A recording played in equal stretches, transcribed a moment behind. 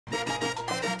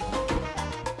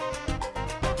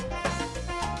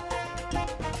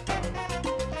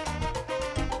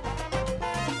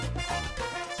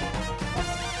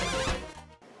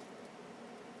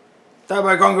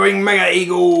Turbo Conquering Mega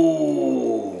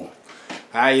Eagle.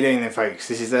 How you doing then, folks?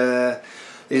 This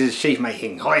is sheath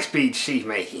making, high speed sheath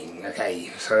making. Okay,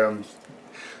 so I'm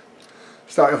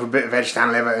starting off with a bit of edge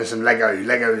tan leather and some Lego.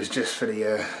 Lego is just for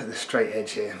the straight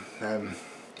edge here.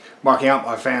 Marking up,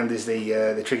 I found, is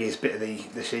the trickiest bit of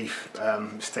the sheath.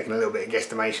 It's taken a little bit of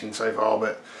guesstimation so far,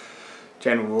 but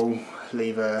general rule,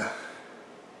 leave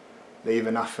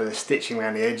enough for the stitching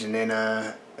around the edge, and then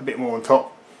a bit more on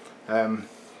top.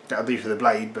 That'll do for the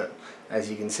blade, but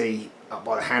as you can see up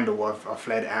by the handle, I've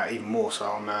flared it out even more, so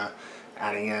I'm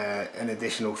adding an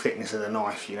additional thickness of the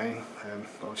knife, you know.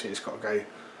 Obviously it's got to go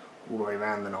all the way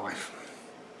around the knife.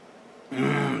 You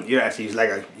don't have to use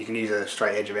Lego, you can use a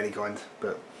straight edge of any kind,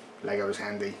 but Lego is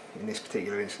handy in this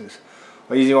particular instance.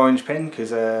 I use the orange pen because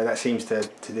that seems to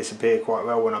disappear quite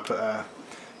well when I put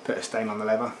a stain on the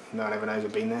leather. No one ever knows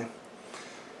I've been there.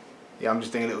 Yeah, I'm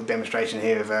just doing a little demonstration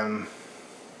here of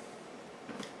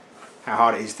how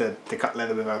hard it is to cut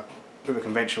leather with a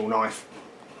conventional knife.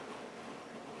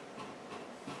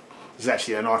 This is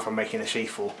actually the knife I'm making a sheath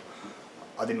for.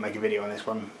 I didn't make a video on this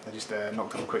one, I just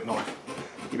knocked off a quick knife.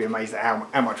 You'd be amazed at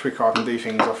how much quicker I can do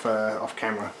things off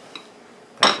camera.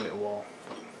 Takes a little while.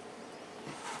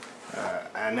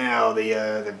 And now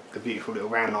the beautiful little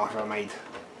round knife I made,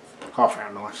 half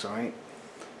round knife, sorry.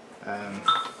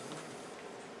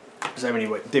 So many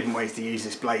different ways to use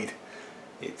this blade.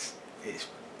 It's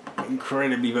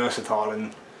incredibly versatile,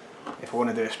 and if I want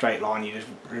to do a straight line, you just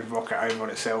rock it over on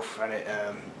itself and it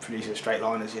produces a straight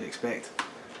line as you'd expect,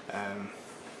 and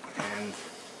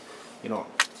you're not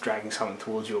dragging something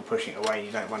towards you or pushing it away, and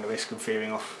you don't run the risk of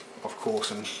veering off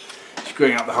course and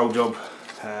screwing up the whole job.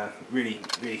 Really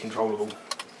controllable.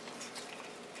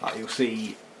 Like you'll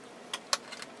see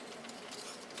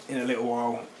in a little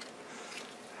while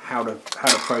how the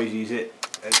pros use it.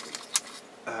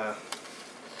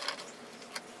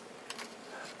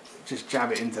 Just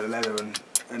jab it into the leather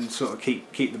and sort of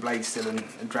keep the blade still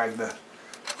and drag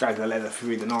the leather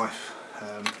through the knife.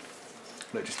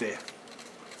 Look, just here.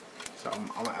 So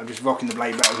I'm just rocking the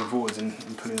blade backwards and forwards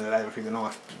and pulling the leather through the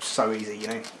knife. It's so easy, you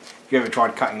know. If you ever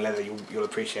tried cutting leather, you'll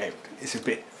appreciate it. It's a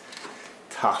bit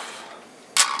tough,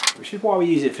 which is why we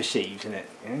use it for sheaves, isn't it?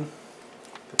 You know,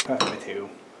 the perfect material.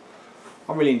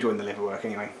 I'm really enjoying the leather work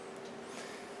anyway.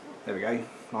 There we go,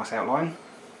 nice outline.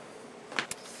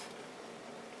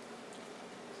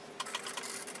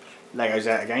 Lego's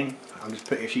out again. I'm just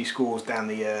putting a few scores down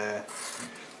the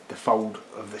fold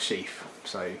of the sheath.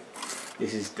 So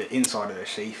this is the inside of the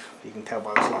sheath. You can tell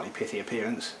by the slightly pithy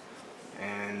appearance,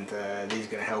 and these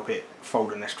are going to help it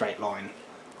fold in a straight line.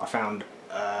 I found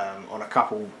on a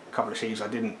couple of sheaves I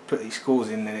didn't put these scores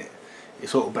in, and it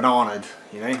sort of bananaed,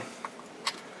 you know.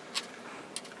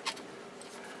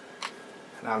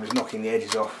 Now I'm just knocking the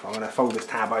edges off. I'm going to fold this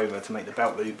tab over to make the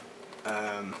belt loop.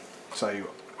 So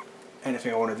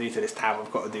anything I want to do to this tab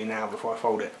I've got to do now before I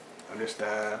fold it. I'm just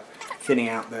thinning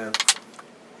out the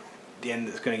end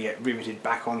that's going to get riveted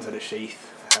back onto the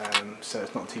sheath, so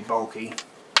it's not too bulky.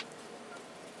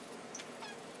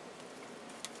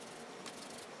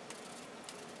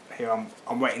 Here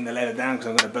I'm wetting the leather down because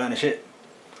I'm going to burnish it.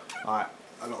 A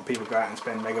lot of people go out and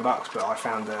spend mega bucks, but I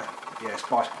found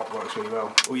Spice Pot works really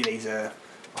well. All you need is a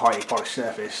highly polished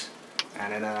surface,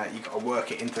 and then you've got to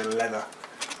work it into the leather,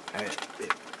 and it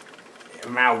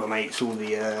amalgamates all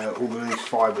the loose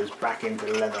fibres back into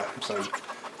the leather. So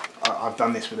I've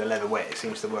done this with the leather wet. It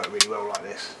seems to work really well like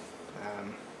this.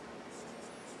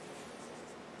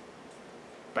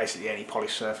 Basically any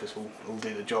polished surface will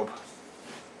do the job.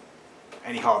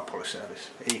 Any hard polished surface.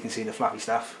 Here you can see the fluffy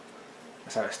stuff.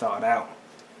 That's how it started out,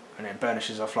 and then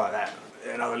burnishes off like that.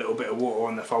 Another little bit of water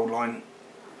on the fold line.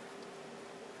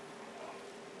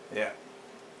 Yeah.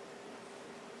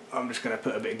 I'm just going to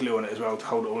put a bit of glue on it as well to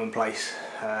hold it all in place,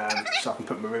 so I can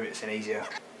put my rivets in easier.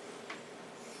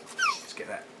 Just get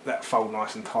that fold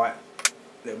nice and tight.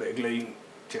 A little bit of glue,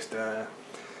 just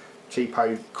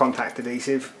cheapo contact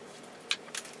adhesive.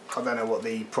 I don't know what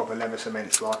the proper leather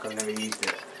cement's like, I've never used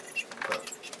it,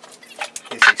 but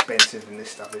it's expensive and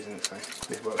this stuff isn't, so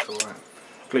this works alright.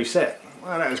 Glue set.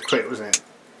 Well, that was quick, wasn't it?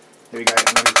 There we go.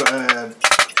 And I've got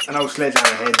an old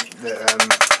sledgehammer head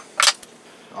that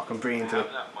I can bring into the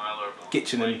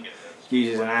kitchen and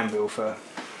use as an anvil for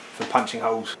punching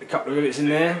holes. A couple of rivets in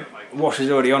there. Washer's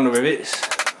already on the rivets.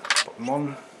 Put them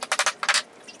on,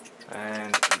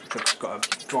 and just got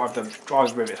to drive the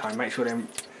rivets home. Make sure them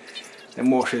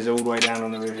washers are all the way down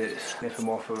on the rivets. Nip them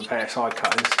off with a pair of side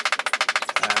cutters,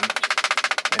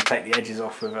 and take the edges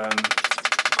off with a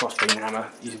cross-peen hammer.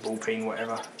 Use a ball peen,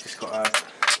 whatever. Just got to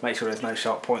make sure there's no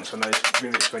sharp points on those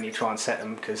rivets when you try and set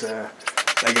them, because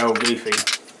they go all goofy.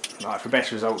 Like for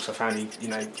best results, I found you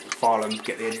know, file them,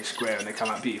 get the edges square, and they come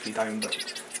out beautifully domed. But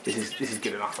this is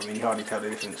good enough. I mean, you hardly tell the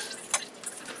difference.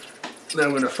 Then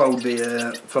I'm going to fold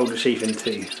the sheath in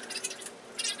two.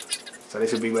 So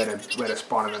this will be where the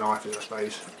spine of the knife is, I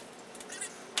suppose.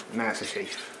 And now it's a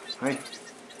sheath. Okay?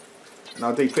 And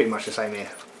I'll do pretty much the same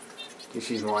here. Just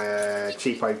use my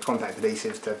cheapo contact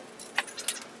adhesive to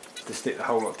stick the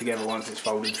whole lot together once it's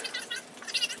folded.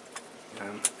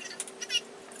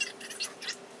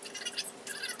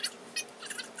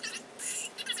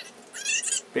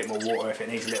 Bit more water if it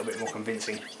needs a little bit more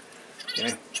convincing. You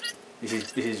know,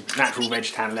 this is natural veg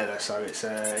tan leather, so it's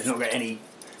not got any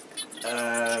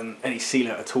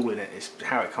sealer at all in it. It's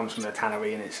how it comes from the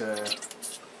tannery, and it's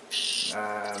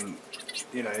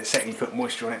you know, the second you put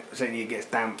moisture on it, the second it gets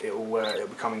damp, it'll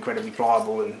become incredibly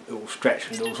pliable and it will stretch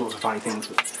and do all sorts of funny things.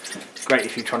 But it's great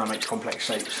if you're trying to make complex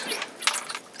shapes,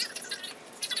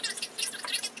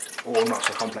 or not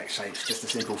so complex shapes, just a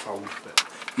simple fold. But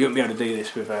you wouldn't be able to do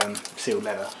this with sealed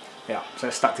leather. Yeah, so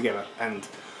it's stuck together, and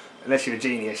unless you're a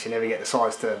genius, you never get the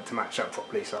size to match up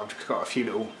properly. So I've just got a few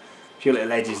little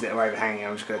edges that are overhanging.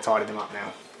 I'm just going to tidy them up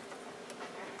now.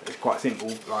 It's quite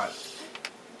simple, like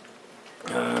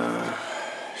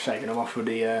shaving them off with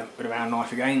a round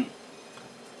knife again.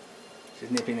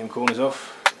 Just nipping them corners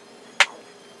off.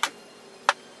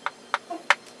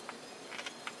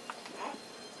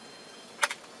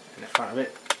 In the front of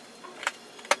it.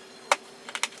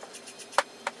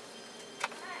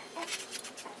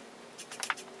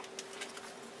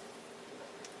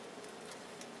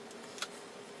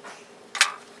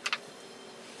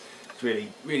 It's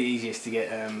really easiest to get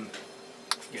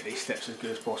these steps as good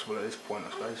as possible at this point,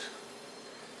 I suppose.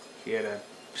 You're going to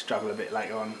struggle a bit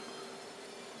later on.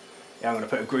 Yeah, I'm going to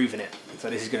put a groove in it. So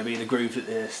this is going to be the groove that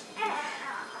this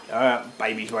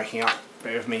baby's waking up.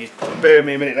 Bear with me a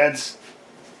minute, lads.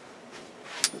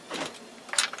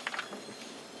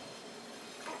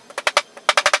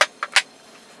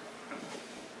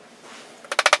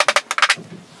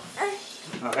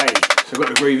 Okay, so I've got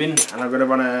the groove in, and I'm going to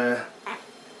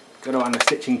run the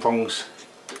stitching prongs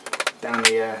down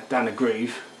the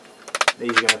groove. These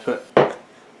are going to put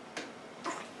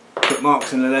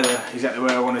marks in the leather exactly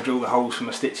where I want to drill the holes for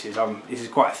my stitches. This is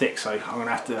quite thick, so I'm going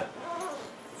to have to.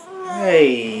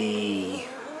 Hey!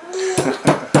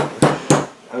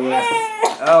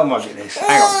 Oh my goodness!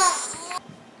 Hang on.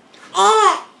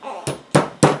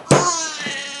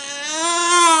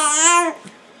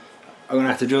 I'm going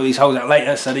to have to drill these holes out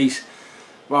later. So these,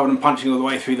 rather than punching all the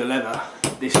way through the leather,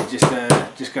 this is just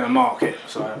going to mark it,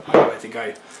 so I know where to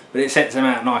go. But it sets them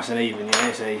out nice and even, you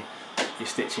know. So your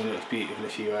stitching looks beautiful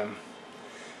if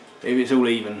it's all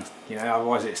even, you know.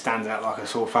 Otherwise it stands out like a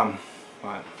sore thumb.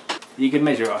 Right. You could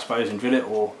measure it, I suppose, and drill it,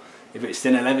 or if it's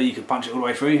thinner leather, you could punch it all the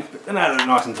way through. But then that'll look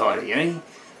nice and tidy, you know.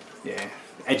 Yeah,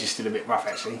 edge is still a bit rough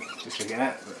actually, just looking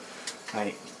at that. But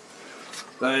hey,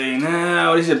 so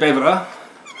now this is a beveler.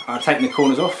 I've taken the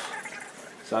corners off.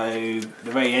 So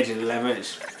the very edge of the leather,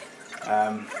 it's just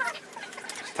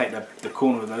take the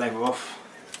corner of the leather off.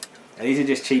 And these are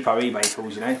just cheapo eBay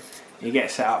tools, you know. You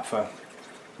get set up for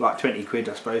like 20 quid,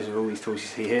 I suppose, with all these tools you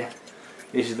see here.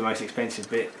 This is the most expensive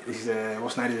bit. This is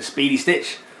what's known as a speedy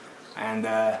stitch, and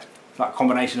like a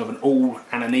combination of an awl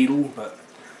and a needle. But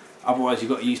otherwise,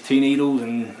 you've got to use two needles,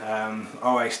 and I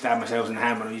always stab myself in the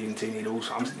hand when I'm using two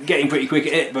needles. I'm getting pretty quick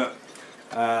at it, but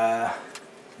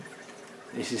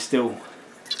this is still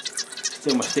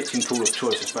my stitching tool of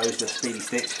choice, I suppose, the speedy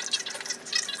stitch.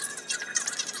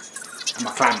 And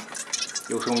my clamp.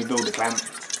 You also want me to build the clamp.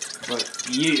 Works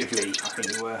beautifully, I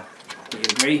think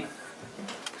you'd agree.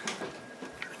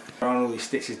 Run all these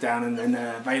stitches down, and then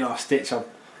very last stitch I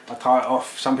tie it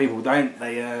off. Some people don't,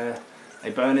 they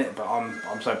burn it, but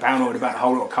I'm so paranoid about the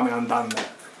whole lot coming undone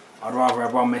that I'd rather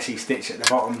have one messy stitch at the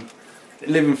bottom,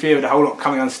 live in fear of the whole lot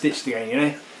coming unstitched again, you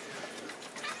know.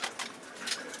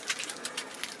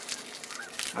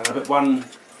 And I put one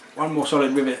more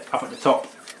solid rivet up at the top,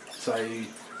 so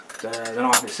the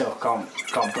knife itself can't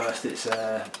burst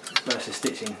the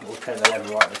stitching or tear the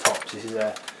leather right at the top. So this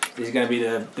is going to be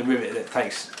the rivet that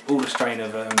takes all the strain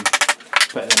of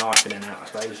putting the knife in and out, I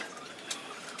suppose.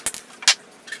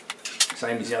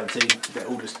 Same as the other two, they're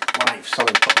all just 1/8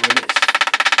 solid top rivets.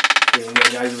 Bringing the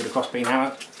edge over with a crossbeam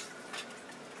hammer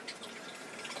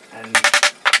and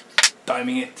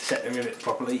doming it to set the rivet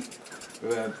properly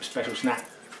with a special snap.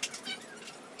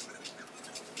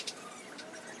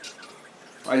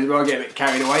 Right, where I get a bit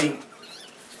carried away,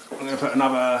 I'm going to put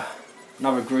another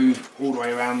groove all the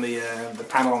way around the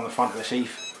panel on the front of the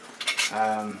sheath.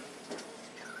 As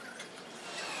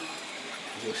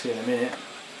you'll see in a minute.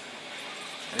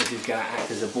 And this is going to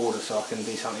act as a border so I can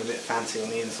do something a bit fancy on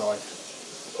the inside.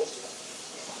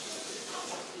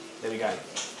 There we go.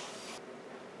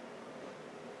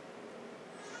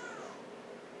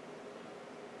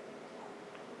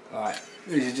 Alright,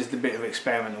 this is just a bit of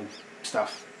experimental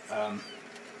stuff. I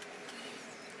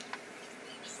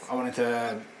wanted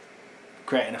to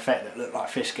create an effect that looked like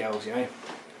fish scales, you know.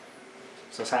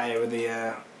 So I sat here with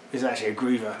the, this is actually a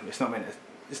groover. It's not meant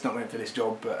for this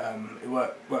job, but it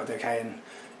worked okay. And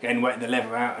again, wetting the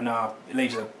leather out, and it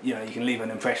leaves a, you know, you can leave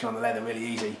an impression on the leather really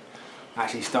easy. I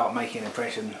actually start making an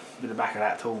impression with the back of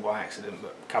that tool by accident,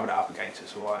 but covered it up again, so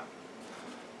it's alright.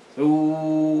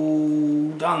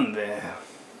 All done there.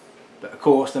 But of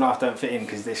course the knife don't fit in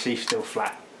because this sheath's still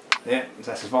flat. Yeah,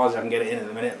 so that's as far as I can get it in at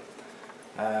the minute.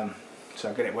 So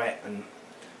I get it wet and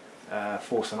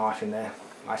force the knife in there.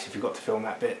 I actually forgot to film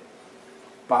that bit,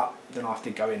 but the knife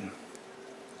did go in.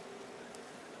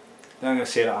 Then I'm going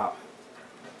to seal it up.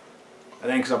 And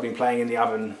then, because I've been playing in the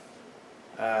oven,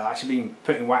 I've actually been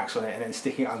putting wax on it and then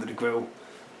sticking it under the grill.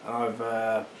 And I've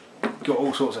got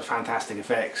all sorts of fantastic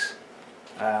effects.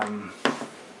 You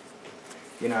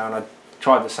know, and I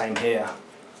tried the same here.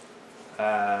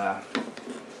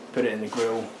 Put it in the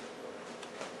grill,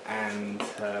 and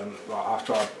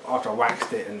after I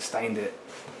waxed it and stained it,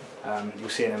 you'll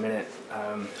see in a minute.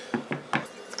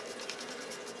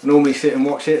 Normally sit and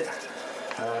watch it,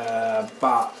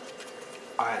 but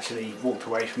I actually walked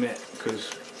away from it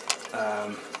because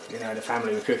you know, the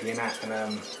family were cooking and that, and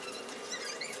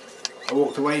I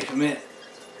walked away from it,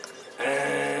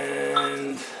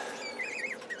 and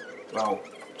well,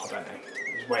 I don't know.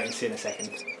 Just wait and see in a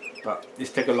second. But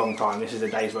this took a long time. This is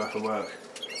a day's worth of work.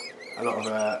 A lot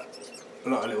of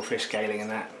little fish scaling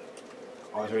and that.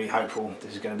 I was really hopeful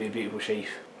this is going to be a beautiful sheath.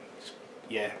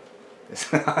 Yeah.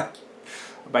 I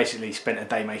basically spent a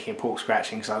day making a pork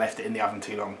scratching because I left it in the oven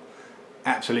too long.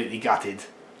 Absolutely gutted.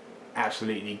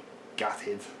 Absolutely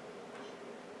gutted.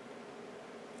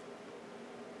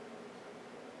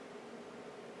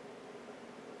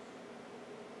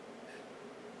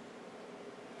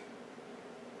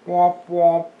 Wop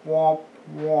wop wop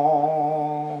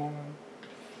wop.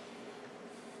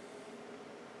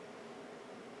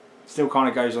 Still kind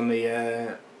of goes on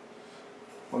the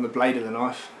blade of the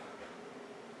knife.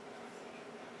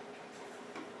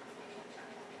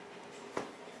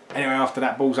 Anyway, after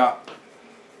that balls up,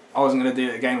 I wasn't going to do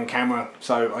it again on camera,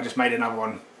 so I just made another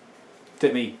one.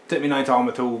 Took me no time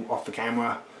at all off the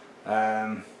camera,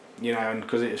 you know, and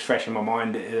because it was fresh in my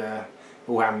mind, it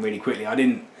all happened really quickly. I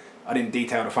didn't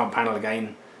detail the front panel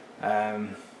again,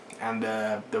 and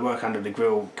the work under the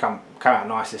grill come out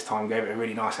nice this time. Gave it a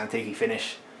really nice antique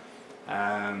finish,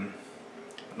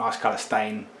 nice colour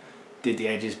stain. Did the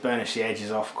edges, burnished the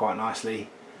edges off quite nicely,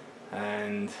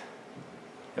 and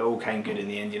it all came good in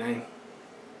the end, you know.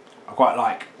 I quite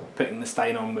like putting the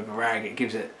stain on with a rag. It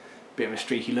gives it a bit of a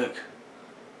streaky look.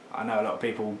 I know a lot of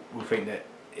people will think that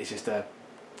it's just a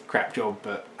crap job,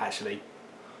 but actually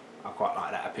I quite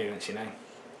like that appearance, you know.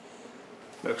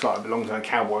 Looks like it belongs on a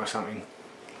cowboy or something.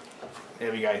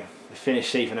 There we go, the finished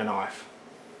sheath and a knife.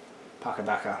 Pucker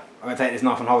ducker. I'm going to take this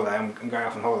knife on holiday. I'm going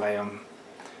off on holiday.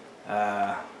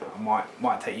 I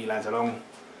might take you lads along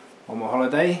on my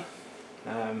holiday.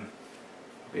 It'll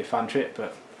be a fun trip,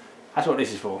 but that's what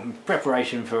this is for, in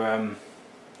preparation for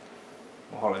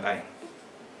my holiday.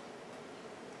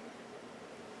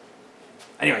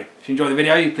 Anyway, if you enjoyed the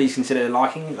video, please consider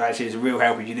liking. That actually is a real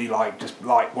help. If you do like, just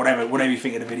like whatever you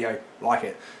think of the video, like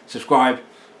it. Subscribe,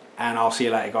 and I'll see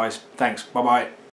you later, guys. Thanks. Bye bye.